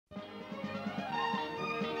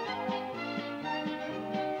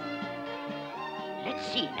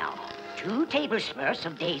2 tablespoons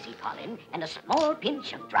of daisy pollen and a small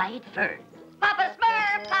pinch of dried fern. Papa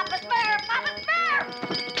Smurf! Papa Smurf! Papa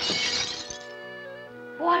Smurf!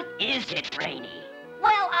 What is it, Brainy?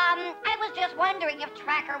 Well, I was just wondering if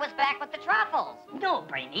Tracker was back with the truffles. No,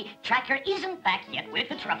 Brainy, Tracker isn't back yet with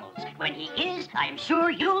the truffles. When he is, I'm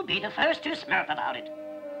sure you'll be the first to smurf about it.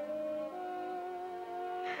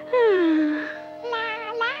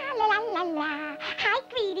 La, la, la, la, la, la. Hi,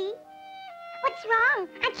 Greedy. What's wrong?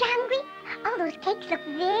 Aren't you hungry? All those cakes look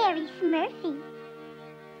very Smurfy.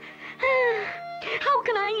 How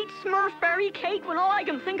can I eat Smurfberry cake when all I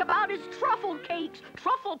can think about is truffle cakes,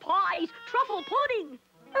 truffle pies, truffle pudding?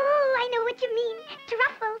 Oh, I know what you mean.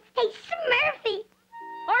 Truffles. Hey, Smurfy.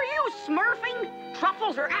 Are you smurfing?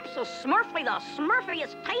 Truffles are abso-smurfly the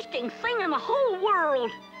smurfiest tasting thing in the whole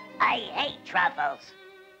world. I hate truffles.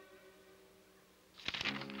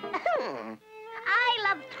 I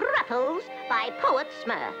Love Truffles by Poet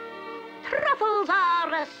Smurf. Truffles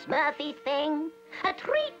are a Smurfy thing, a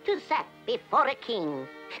treat to set before a king.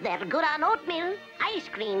 They're good on oatmeal, ice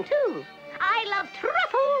cream too. I love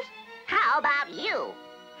truffles. How about you?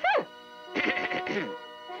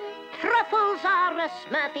 Truffles are a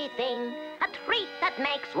Smurfy thing, a treat that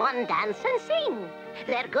makes one dance and sing.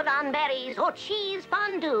 They're good on berries or cheese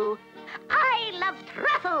fondue. I love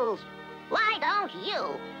truffles. Why don't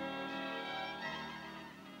you?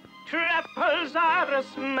 Truffles are a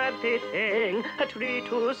Smurfy thing, a treat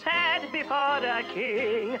to set before a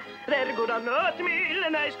king. They're good on oatmeal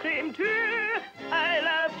and ice cream too. I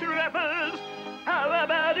love truffles. How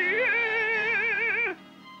about you?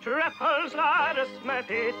 Truffles are a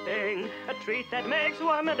Smurfy thing, a treat that makes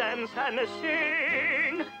one dance and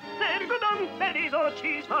sing. They're good on berries or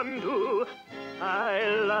cheese fondue. I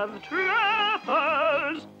love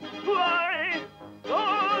truffles. Why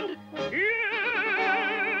don't you?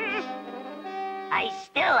 I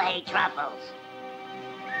still hate truffles.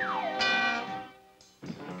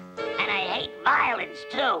 And I hate violins,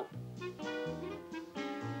 too.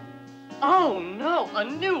 Oh, no, a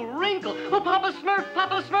new wrinkle. Oh, Papa Smurf,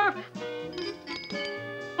 Papa Smurf.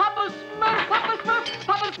 Papa Smurf, Papa Smurf,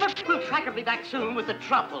 Papa Smurf. Will Tracker be back soon with the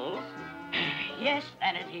truffles? Yes,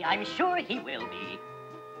 Vanity, I'm sure he will be.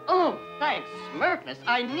 Oh, thanks, Smurfness.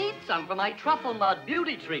 I need some for my truffle mud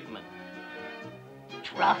beauty treatment.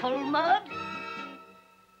 Truffle mud?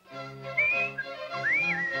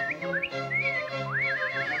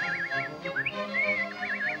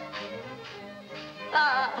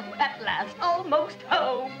 Ah, at last, almost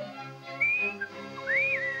home.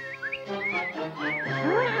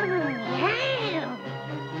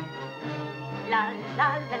 La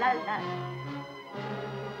la la la la.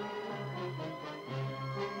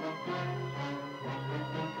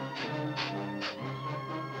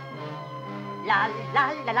 La la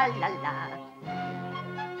la la la la.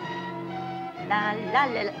 La la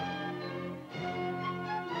la la.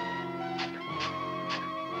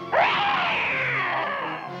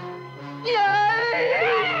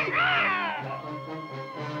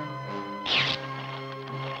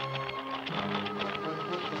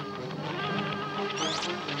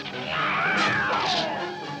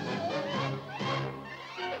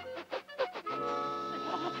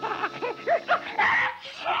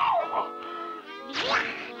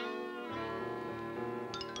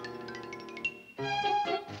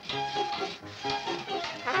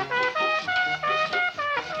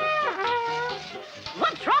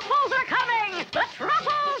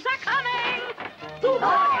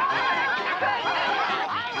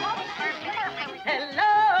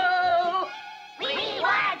 Hello! We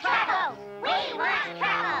want truffles! We want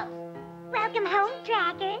truffles! Welcome home,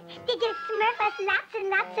 Tracker. Did you smurf us lots and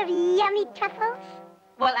lots of yummy truffles?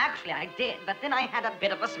 Well, actually, I did, but then I had a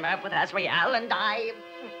bit of a smurf with Azrael, and I...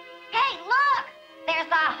 Hey, look!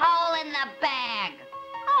 There's a hole in the bag.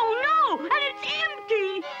 Oh, no! And it's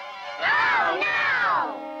empty! Oh,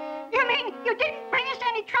 no! You mean you didn't bring us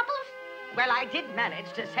any truffles? Well, I did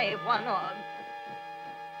manage to save one or...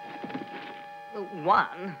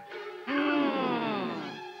 one.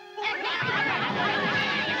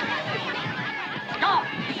 Stop!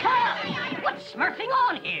 Stop! What's smurfing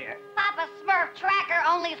on here? Papa Smurf Tracker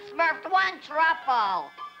only smurfed one truffle.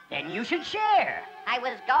 Then you should share. I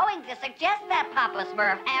was going to suggest that, Papa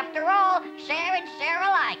Smurf. After all, share and share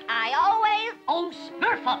alike. I always... Oh,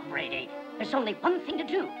 smurf up, Brady. There's only one thing to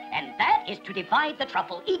do, and that is to divide the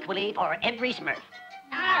truffle equally for every smurf.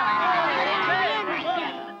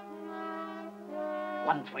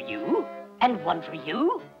 One for you, and one for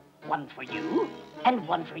you, one for you, and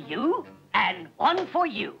one for you, and one for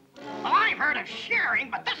you. I've heard of sharing,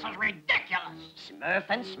 but this is ridiculous. Smurf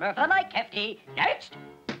and smurf alike, Hefty. Next.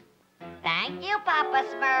 Thank you, Papa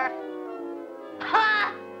Smurf.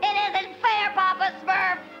 Ha! It isn't fair, Papa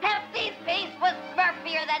Smurf. Hefty's piece was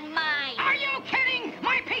smurfier than mine. Are you kidding?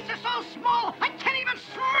 My piece is so small, I can't even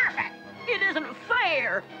smurf it. It isn't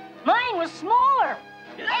fair. Mine was smaller.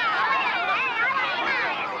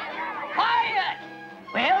 Quiet!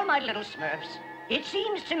 Well, my little Smurfs, it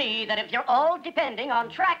seems to me that if you're all depending on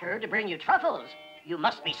Tracker to bring you truffles, you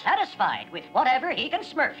must be satisfied with whatever he can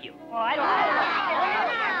smurf you. But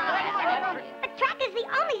Tracker's the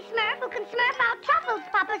only Smurf who can smurf out truffles,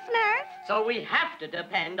 Papa Smurf. So we have to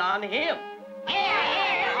depend on him.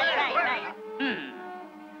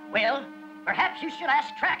 Well, perhaps you should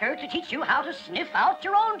ask Tracker to teach you how to sniff out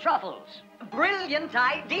your own truffles. Brilliant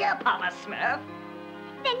idea, Papa Smurf.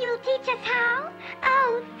 Then you'll teach us how?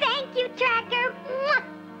 Oh, thank you, Tracker. Mwah!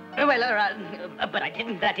 Well, but I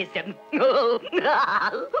didn't, that is,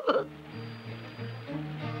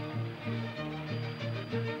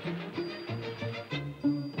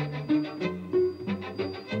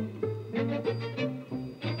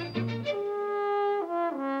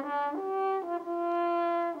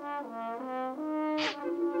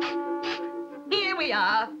 Here we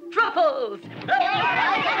are, truffles.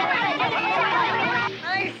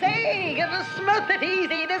 I say, the Smurf it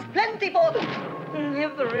easy. There's plenty for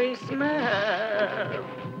every Smurf.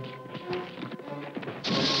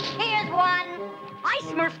 Here's one. I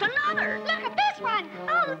smurfed another. Look at this one.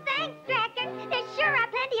 Oh, thanks, Tracker. There sure are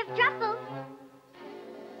plenty of truffles.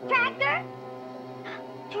 Tracker?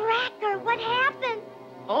 Tracker, what happened?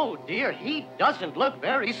 Oh, dear, he doesn't look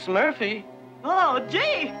very smurfy. Oh,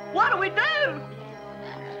 gee, what do we do?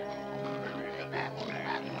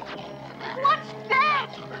 What's that?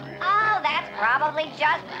 Oh, that's probably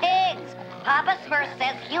just pigs. Papa Smurf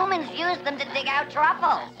says humans use them to dig out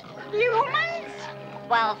truffles. Humans?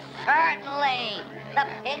 Well, certainly. The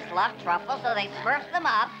pigs love truffles, so they smurf them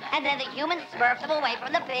up, and then the humans smurf them away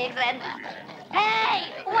from the pigs, and...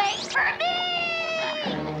 Hey, wait for me!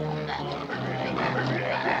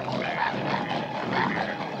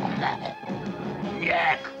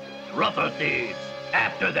 Yak! Truffle thieves!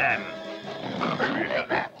 After them!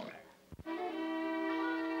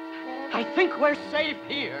 I think we're safe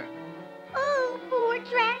here. Oh, poor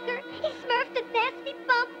Tracker. He smurfed a nasty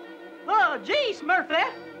bump. Oh, gee,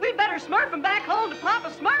 Smurfette. We better smurf him back home to Papa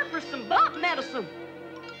Smurf for some bump medicine.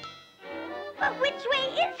 But which way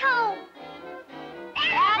is home?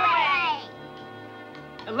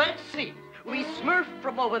 Let's see. We smurfed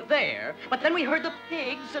from over there, but then we heard the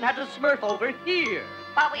pigs and had to smurf over here.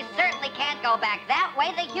 But we certainly can't go back that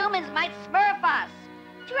way. The humans might smurf us.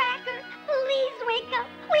 Tracker, please wake up.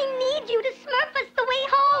 We need you to smurf us the way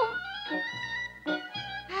home.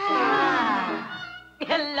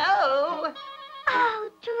 Hello. Oh,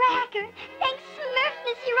 Tracker, thanks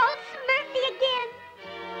Smurfness, you're all smurfy again.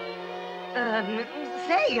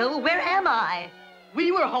 Say, where am I?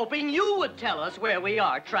 We were hoping you would tell us where we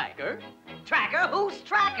are, Tracker. Tracker? Who's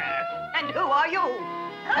Tracker? And who are you?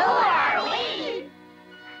 Who are we?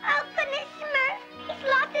 Oh, goodness, Smurf. He's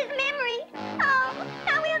lost his memory. Oh,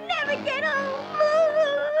 now we'll never get home.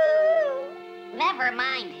 Never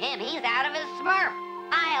mind him. He's out of his smurf.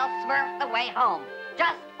 I'll smurf the way home.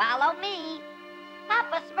 Just follow me.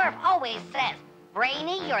 Papa Smurf always says,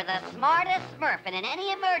 Brainy, you're the smartest Smurf, and in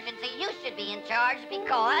any emergency, you should be in charge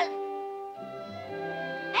because...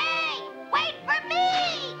 Hey! Wait for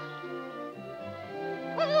me!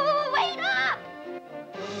 Wait up!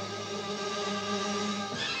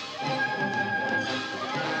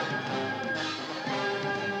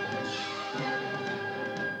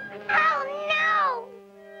 Oh, no!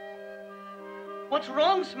 What's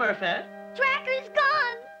wrong, Smurfette? Tracker's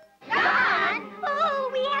gone. Gone? Oh,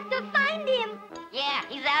 we have to find him. Yeah,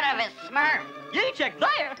 he's out of his smurf. You check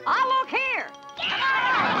there. I'll look here.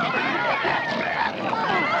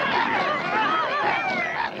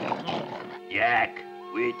 Yak,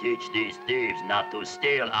 we teach these thieves not to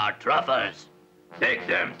steal our truffles. Take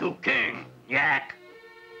them to King, Yak.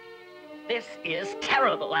 This is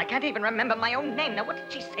terrible. I can't even remember my own name. Now, what did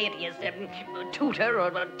she say it is? Tooter or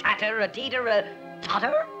a tatter, a teeter, a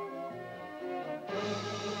totter?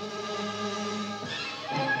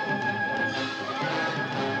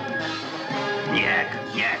 Yak,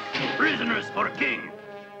 Yak, prisoners for King.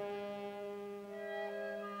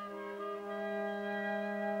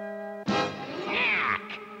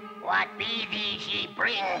 Yak, what be these ye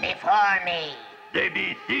bring before me? They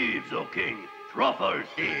be thieves, O King. Truffle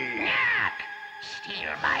thieves. Yak,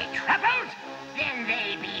 steal my truffles? Then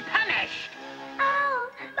they be punished. Oh,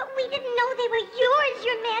 but we didn't know they were yours,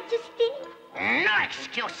 Your Majesty. No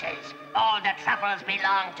excuses. All the truffles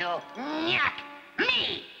belong to Yak,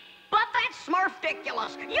 me. But but that's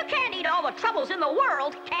Smurf-diculous. You can't eat all the truffles in the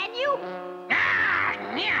world, can you? Ah,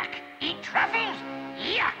 yuck! Eat truffles?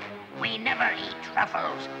 Yuck! We never eat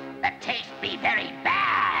truffles. The taste be very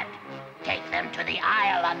bad. Take them to the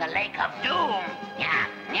Isle on the Lake of Doom. Yuck,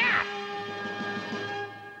 yuck!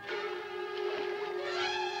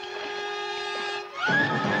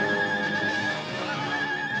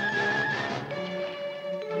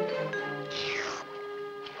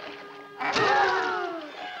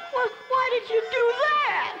 Why did you do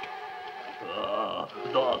that?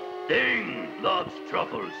 The thing loves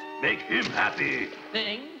truffles. Make him happy.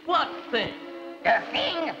 Thing? What thing? The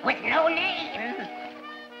thing with no name.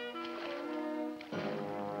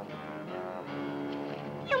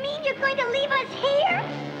 You mean you're going to leave us here?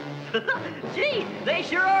 Gee, they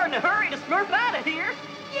sure are in a hurry to smurf out of here.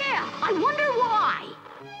 Yeah, I wonder why.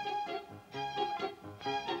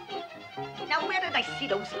 Now, where did I see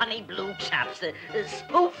those honey blue chaps?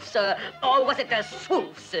 Spoofs? Or was it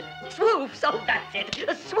swoofs? Swoofs, oh, that's it.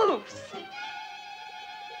 Swoofs.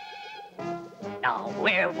 Now,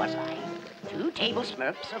 where was I? 2 table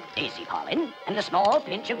smurfs of daisy pollen and a small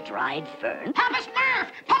pinch of dried fern. Papa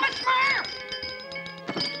Smurf! Papa Smurf!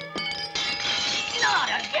 Not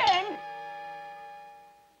again!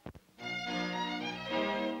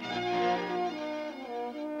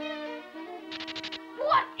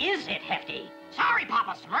 What is it, Hefty? Sorry,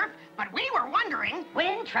 Papa Smurf, but we were wondering...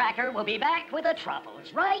 When Tracker will be back with the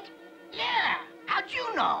truffles, right? Yeah, how'd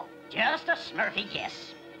you know? Just a smurfy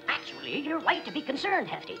guess. Actually, you're right to be concerned,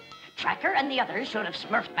 Hefty. Tracker and the others should have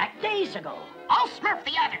smurfed back days ago. I'll Smurf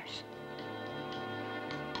the others.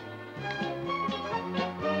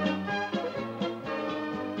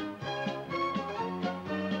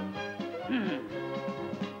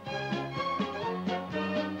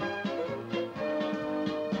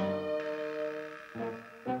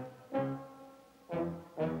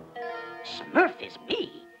 Smurf is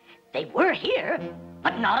me. They were here,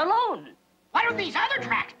 but not alone. What are these other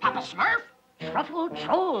tracks, Papa Smurf? Truffle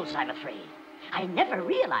trolls, I'm afraid. I never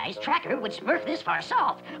realized Tracker would smurf this far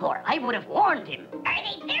south, or I would have warned him. Are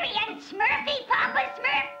they very unsmurfy, Papa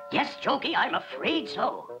Smurf? Yes, Jokey, I'm afraid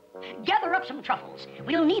so. Gather up some truffles.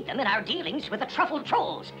 We'll need them in our dealings with the Truffle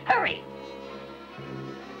Trolls. Hurry!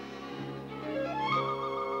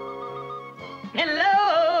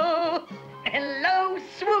 Hello! Hello,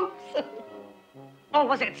 swoops! Or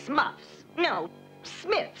was it Smuffs? No,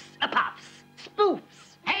 Smiths, Puffs,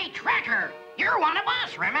 Spoofs. Hey, Tracker, you're one of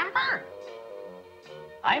us, remember?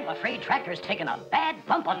 I'm afraid Tracker's taken a bad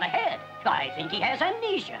bump on the head. I think he has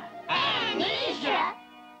amnesia. Amnesia?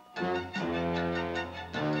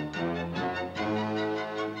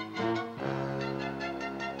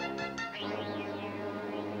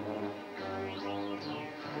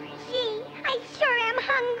 Gee, I sure am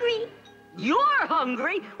hungry. You're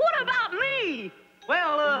hungry? What about me?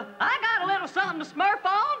 Well, I got a little something to smurf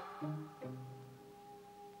on.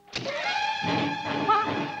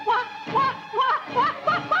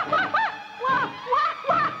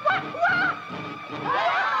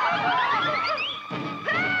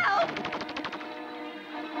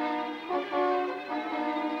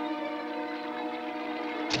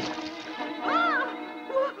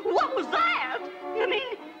 What was that? You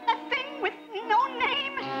mean a thing with no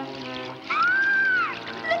name? Ah!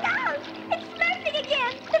 Look out! It's Smurfing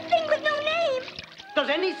again! The thing with no name! Does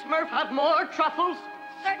any smurf have more truffles?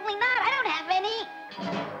 Certainly not. I don't have any.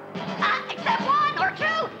 Except 1 or 2.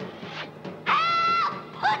 Help!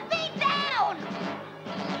 Put me down!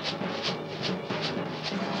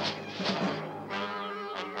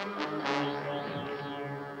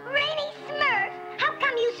 Rainy Smurf! How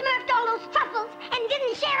come you smurfed all those truffles and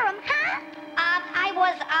didn't share them, huh? I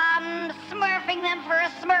was, smurfing them for a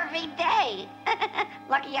smurfy day.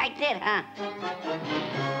 Lucky I did, huh?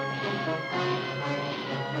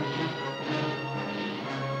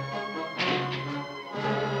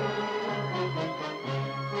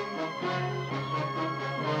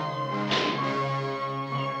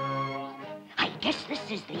 I guess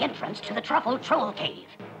this is the entrance to the Truffle Troll Cave.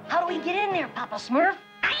 How do we get in there, Papa Smurf?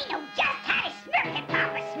 I know just how to smurf it,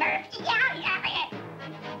 Papa Smurf. Yeah.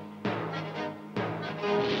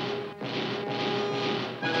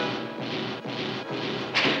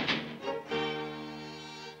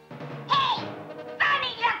 Hey!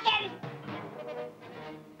 Funny looking!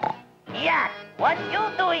 Yuck! What you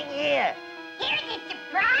doing here? Here's a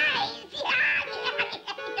surprise!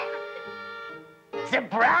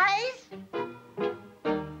 Surprise?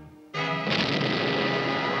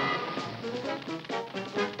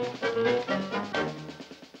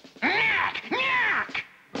 Yuck! Yuck!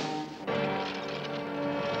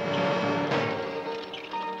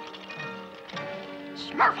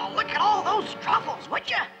 Smurf, look at all those truffles, would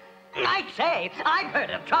you? I'd say, I've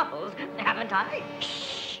heard of truffles, haven't I?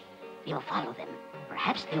 Shh! We'll follow them.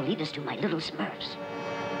 Perhaps they'll lead us to my little Smurfs.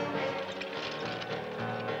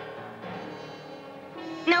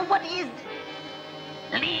 Now, what is...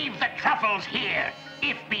 Leave the truffles here.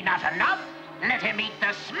 If be not enough, let him eat the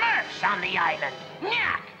Smurfs on the island.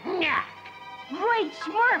 Nyak, nyak. Great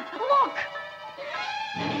Smurf, look!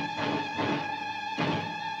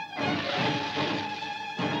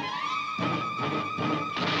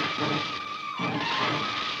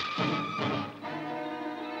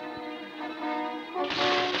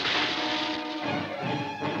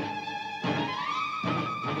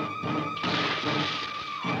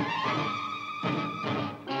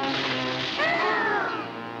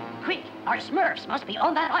 Quick, our Smurfs must be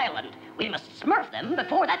on that island. We must Smurf them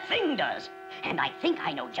before that thing does. And I think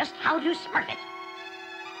I know just how to Smurf it.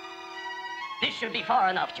 This should be far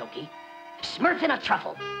enough, Jokey. Smurf in a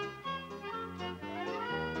truffle.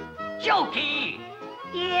 Jokey!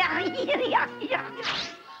 Yeah.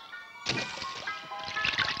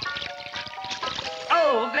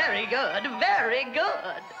 Oh, very good, very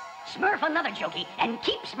good. Smurf another Jokey and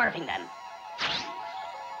keep Smurfing them.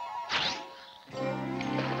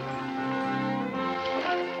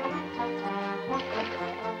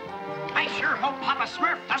 I sure hope Papa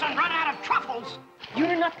Smurf doesn't run out of truffles.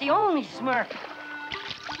 You're not the only Smurf.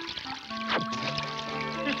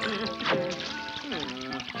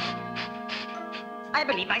 I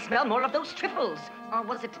believe I smell more of those trifles. Or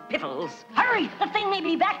was it piffles? Hurry! The thing may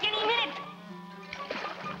be back any minute.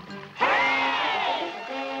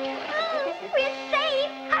 We're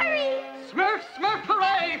safe! Hurry! Smurf, Smurf,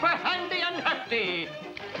 hooray for Handy and Hefty!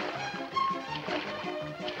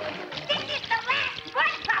 This is the last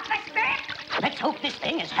one, Papa Smurf! Let's hope this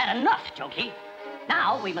thing has had enough, Jokey.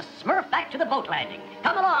 Now we must Smurf back to the boat landing.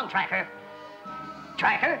 Come along, Tracker.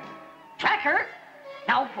 Tracker? Tracker?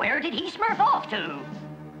 Now where did he Smurf off to?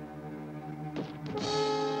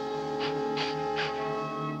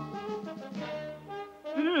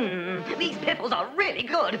 These piffles are really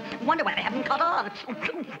good. Wonder why they haven't caught on.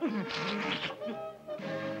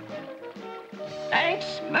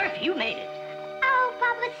 Thanks, Smurf, you made it. Oh,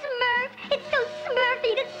 Papa Smurf, it's so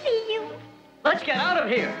Smurfy to see you. Let's get out of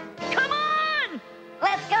here. Come on!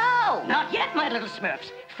 Let's go! Not yet, my little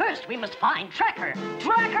Smurfs. First, we must find Tracker.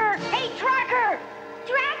 Tracker! Hey, Tracker!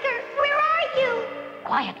 Tracker, where are you?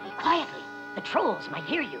 Quietly, quietly. The trolls might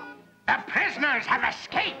hear you. The prisoners have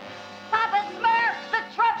escaped. Papa Smurf, the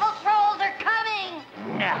Truffle Trolls are coming!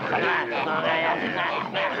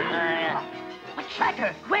 But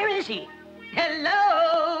Tracker, where is he?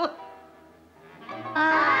 Hello?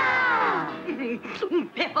 Ah!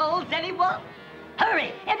 Piffles, anyone?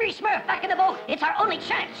 Hurry! Every Smurf back in the boat. It's our only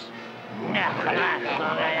chance.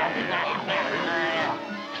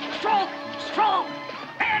 Stroke! Stroke!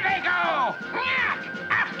 There they go! Nyak!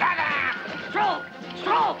 After them! Stroke!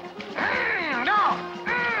 Stroke! Go!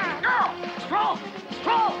 Go! Stroke!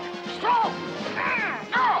 Stroke! Stroke!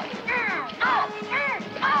 Go!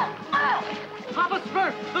 Papa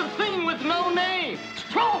Smurf, the thing with no name.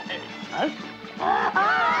 Stroke! Huh?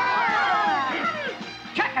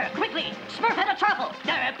 Tracker, quickly! Smurf had a truffle.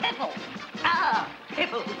 They're piffles. Ah,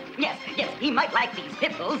 piffles. Yes, he might like these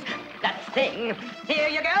piffles. That's Thing. Here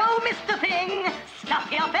you go, Mr. Thing. Stuff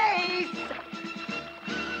your face.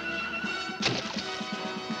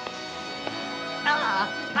 Ah,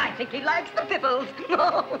 I think he likes the piffles.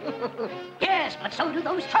 Yes, but so do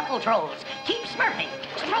those truffle trolls. Keep smurfing.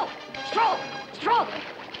 Stroke! Stroke! Stroke!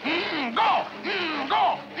 Go!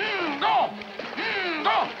 Go! Go!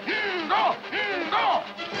 Go! Go! Go!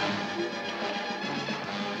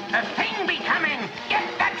 The thing be coming! Get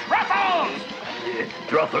the truffles!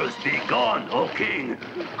 Truffles be gone, O king.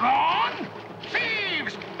 Gone?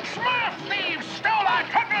 Thieves! Smurf thieves stole our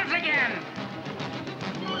truffles again!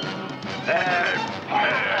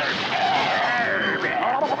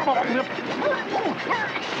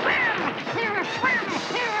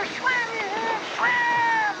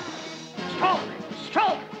 Stroke!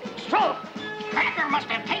 Stroke! Stroke! Cracker must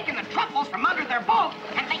have taken the truffles from under their boat,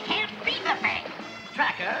 and they can't feed the thing.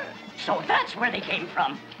 Tracker? So that's where they came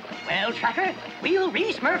from. Well, Tracker, we'll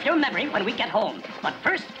re-smurf your memory when we get home. But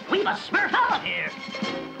first, we must smurf out of here.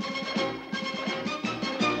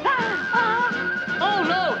 Oh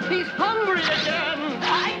no, he's hungry again.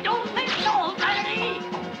 I don't think so, Granny!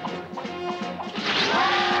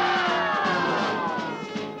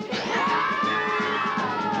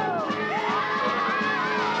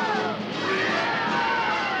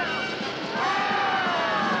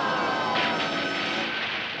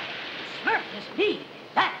 Smurf is me.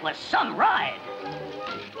 That was some ride.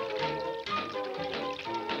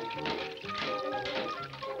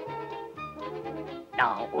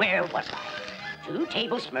 Now, where was I? 2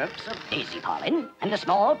 tablesmurfs of daisy pollen and a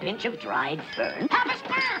small pinch of dried fern. Papa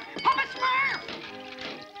Smurf! Papa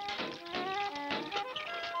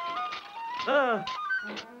Smurf!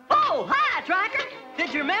 Oh, hi, Tracker.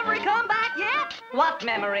 Did your memory come back yet? What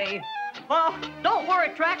memory? Well, don't worry,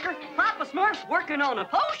 Tracker. Papa Smurf's working on a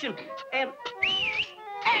potion, and...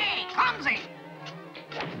 Hey, clumsy!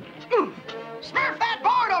 Smurf that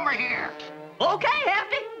board over here! Okay,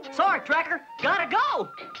 Hefty. Sorry, Tracker. Gotta go.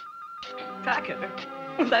 Tracker,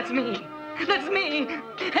 that's me. That's me.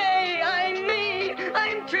 Hey, I'm me.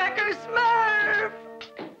 I'm Tracker Smurf.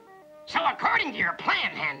 So according to your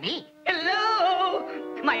plan, Handy, Hello.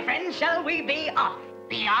 My friend, shall we be off?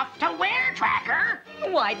 be off to where, Tracker?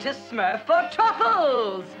 Why, to Smurf for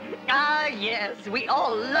truffles. Ah, yes, we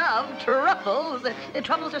all love truffles.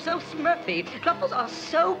 Truffles are so smurfy. Truffles are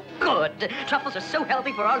so good. Truffles are so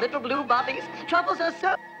healthy for our little blue bodies. Truffles are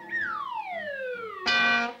so...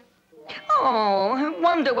 Oh, I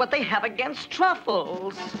wonder what they have against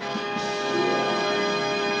truffles.